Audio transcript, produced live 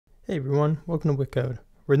Hey everyone, welcome to WittCode,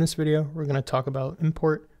 where in this video we're going to talk about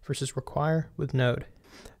import versus require with Node.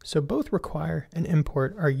 So both require and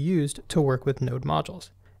import are used to work with Node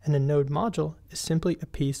modules, and a Node module is simply a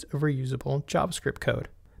piece of reusable JavaScript code.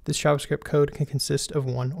 This JavaScript code can consist of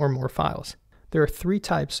one or more files. There are three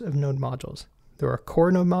types of Node modules. There are core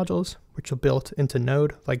Node modules, which are built into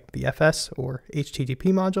Node like the FS or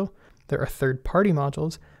HTTP module. There are third-party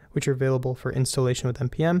modules, which are available for installation with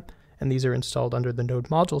NPM, and these are installed under the Node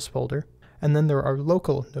modules folder. And then there are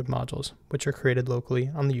local Node modules, which are created locally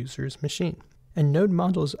on the user's machine. And Node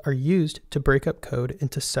modules are used to break up code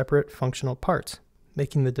into separate functional parts,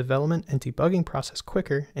 making the development and debugging process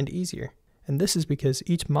quicker and easier. And this is because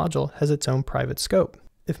each module has its own private scope.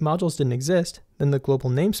 If modules didn't exist, then the global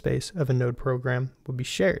namespace of a Node program would be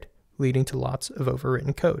shared, leading to lots of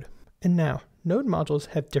overwritten code. And now, Node modules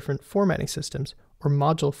have different formatting systems, or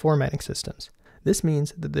module formatting systems. This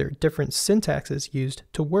means that there are different syntaxes used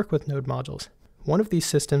to work with Node modules. One of these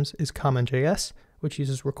systems is CommonJS, which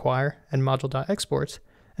uses require and module.exports,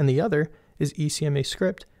 and the other is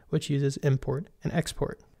ECMAScript, which uses import and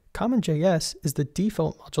export. CommonJS is the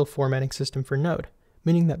default module formatting system for Node,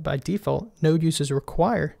 meaning that by default, Node uses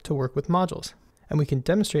require to work with modules. And we can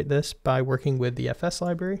demonstrate this by working with the FS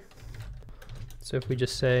library. So if we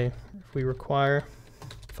just say, if we require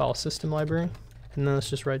file system library, and then let's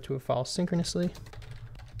just write to a file synchronously.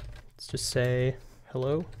 Let's just say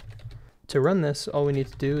hello. To run this, all we need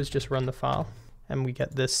to do is just run the file, and we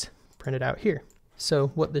get this printed out here. So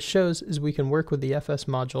what this shows is we can work with the FS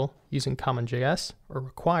module using CommonJS or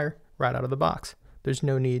require right out of the box. There's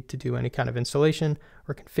no need to do any kind of installation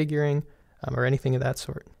or configuring or anything of that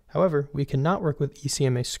sort. However, we cannot work with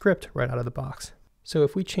ECMAScript right out of the box. So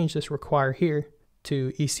if we change this require here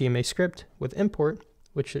to ECMAScript with import,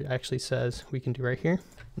 which it actually says we can do right here.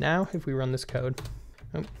 Now, if we run this code,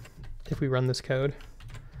 sorry,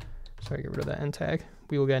 get rid of that end tag,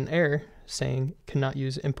 we will get an error saying cannot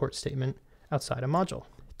use import statement outside a module.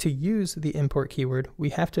 To use the import keyword, we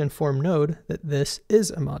have to inform Node that this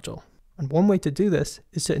is a module. And one way to do this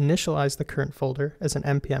is to initialize the current folder as an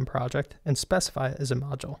npm project and specify it as a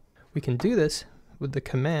module. We can do this with the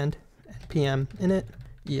command npm init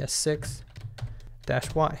es6-y.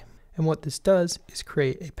 And what this does is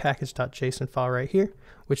create a package.json file right here,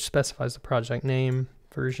 which specifies the project name,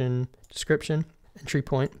 version, description, entry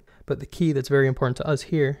point. But the key that's very important to us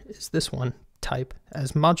here is this one, type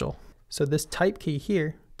as module. So this type key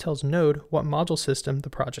here tells Node what module system the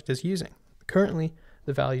project is using. Currently,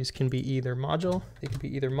 the values can be either module,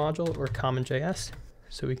 or CommonJS.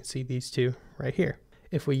 So we can see these two right here.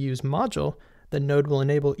 If we use module, then Node will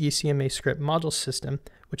enable ECMAScript module system,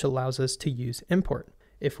 which allows us to use import.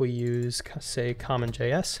 If we use, say,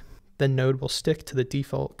 CommonJS, then Node will stick to the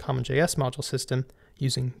default CommonJS module system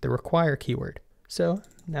using the require keyword. So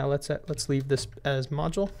now let's leave this as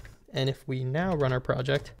module. And if we now run our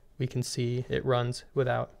project, we can see it runs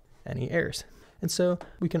without any errors. And so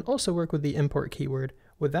we can also work with the import keyword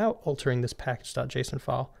without altering this package.json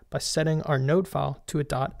file by setting our Node file to a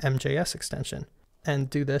 .mjs extension, and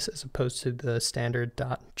do this as opposed to the standard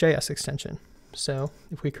 .js extension. So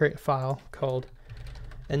if we create a file called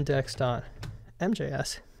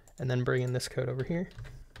index.mjs and then bring in this code over here,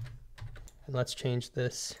 and let's change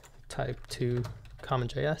this type to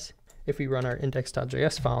CommonJS. If we run our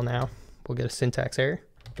index.js file now, we'll get a syntax error.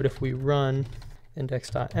 But if we run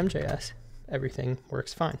index.mjs, everything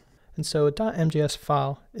works fine. And so a .mjs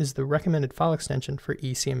file is the recommended file extension for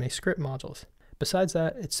ECMAScript modules. Besides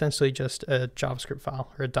that, it's essentially just a JavaScript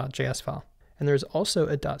file or a .js file. And there's also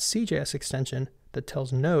a .cjs extension that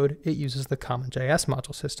tells Node it uses the CommonJS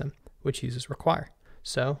module system, which uses require.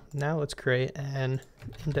 So now let's create an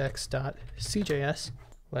index.cjs.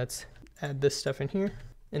 Let's add this stuff in here.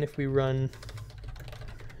 And if we run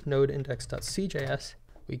node index.cjs,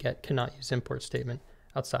 we get cannot use import statement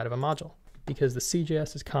outside of a module, because the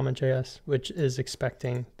CJS is CommonJS, which is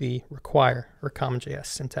expecting the require or CommonJS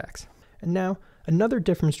syntax. And now another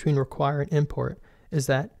difference between require and import is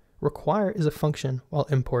that require is a function while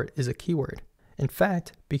import is a keyword. In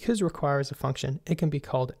fact, because require is a function, it can be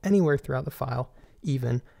called anywhere throughout the file,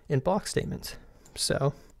 even in block statements.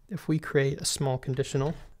 So if we create a small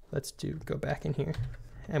conditional, let's go back in here,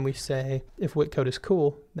 and we say if WittCode is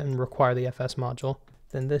cool, then require the FS module,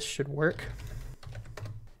 then this should work.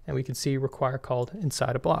 And we can see require called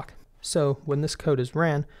inside a block. So when this code is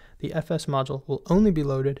ran, the FS module will only be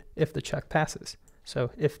loaded if the check passes. So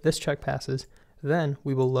if this check passes, then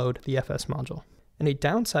we will load the FS module. And a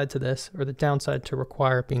downside to this, or the downside to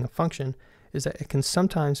require being a function, is that it can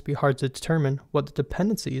sometimes be hard to determine what the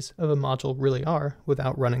dependencies of a module really are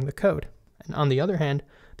without running the code. And on the other hand,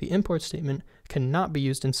 the import statement cannot be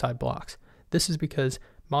used inside blocks. This is because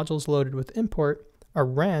modules loaded with import are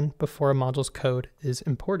ran before a module's code is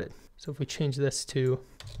imported. So if we change this to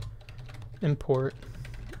import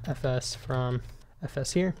fs from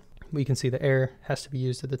fs here, we can see the error has to be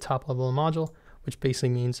used at the top level of the module, which basically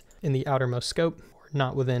means in the outermost scope or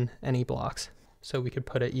not within any blocks. So we could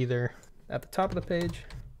put it either at the top of the page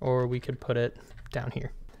or we could put it down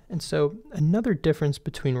here. And so another difference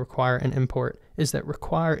between require and import is that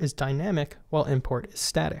require is dynamic while import is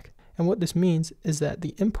static. And what this means is that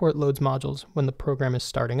the import loads modules when the program is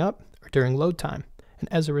starting up or during load time.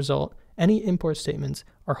 And as a result, any import statements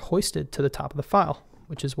are hoisted to the top of the file,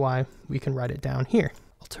 which is why we can write it down here.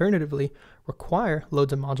 Alternatively, require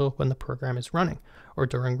loads a module when the program is running or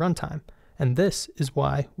during runtime. And this is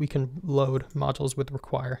why we can load modules with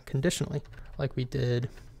require conditionally, like we did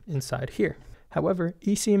inside here. However,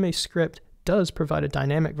 ECMAScript does provide a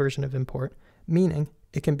dynamic version of import, meaning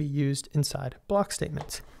it can be used inside block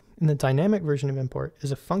statements. And the dynamic version of import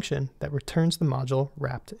is a function that returns the module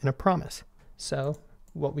wrapped in a promise. So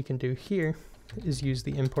what we can do here is use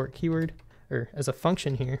the import keyword or as a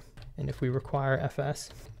function here. And if we require fs,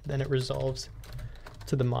 then it resolves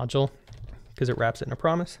to the module because it wraps it in a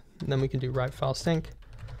promise. And then we can do write file sync.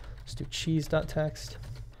 Let's do cheese.txt.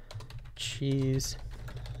 Cheese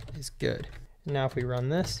is good. Now if we run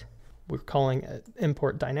this, we're calling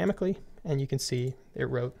import dynamically, and you can see it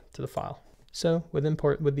wrote to the file. So with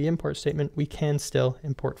the import statement, we can still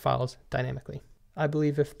import files dynamically. I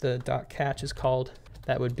believe if the .catch is called,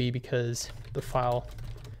 that would be because the file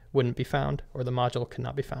wouldn't be found or the module could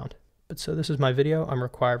not be found. But so this is my video on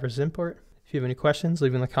require versus import. If you have any questions,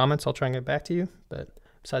 leave them in the comments. I'll try and get back to you. But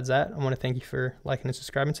besides that, I want to thank you for liking and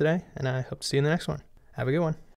subscribing today, and I hope to see you in the next one. Have a good one.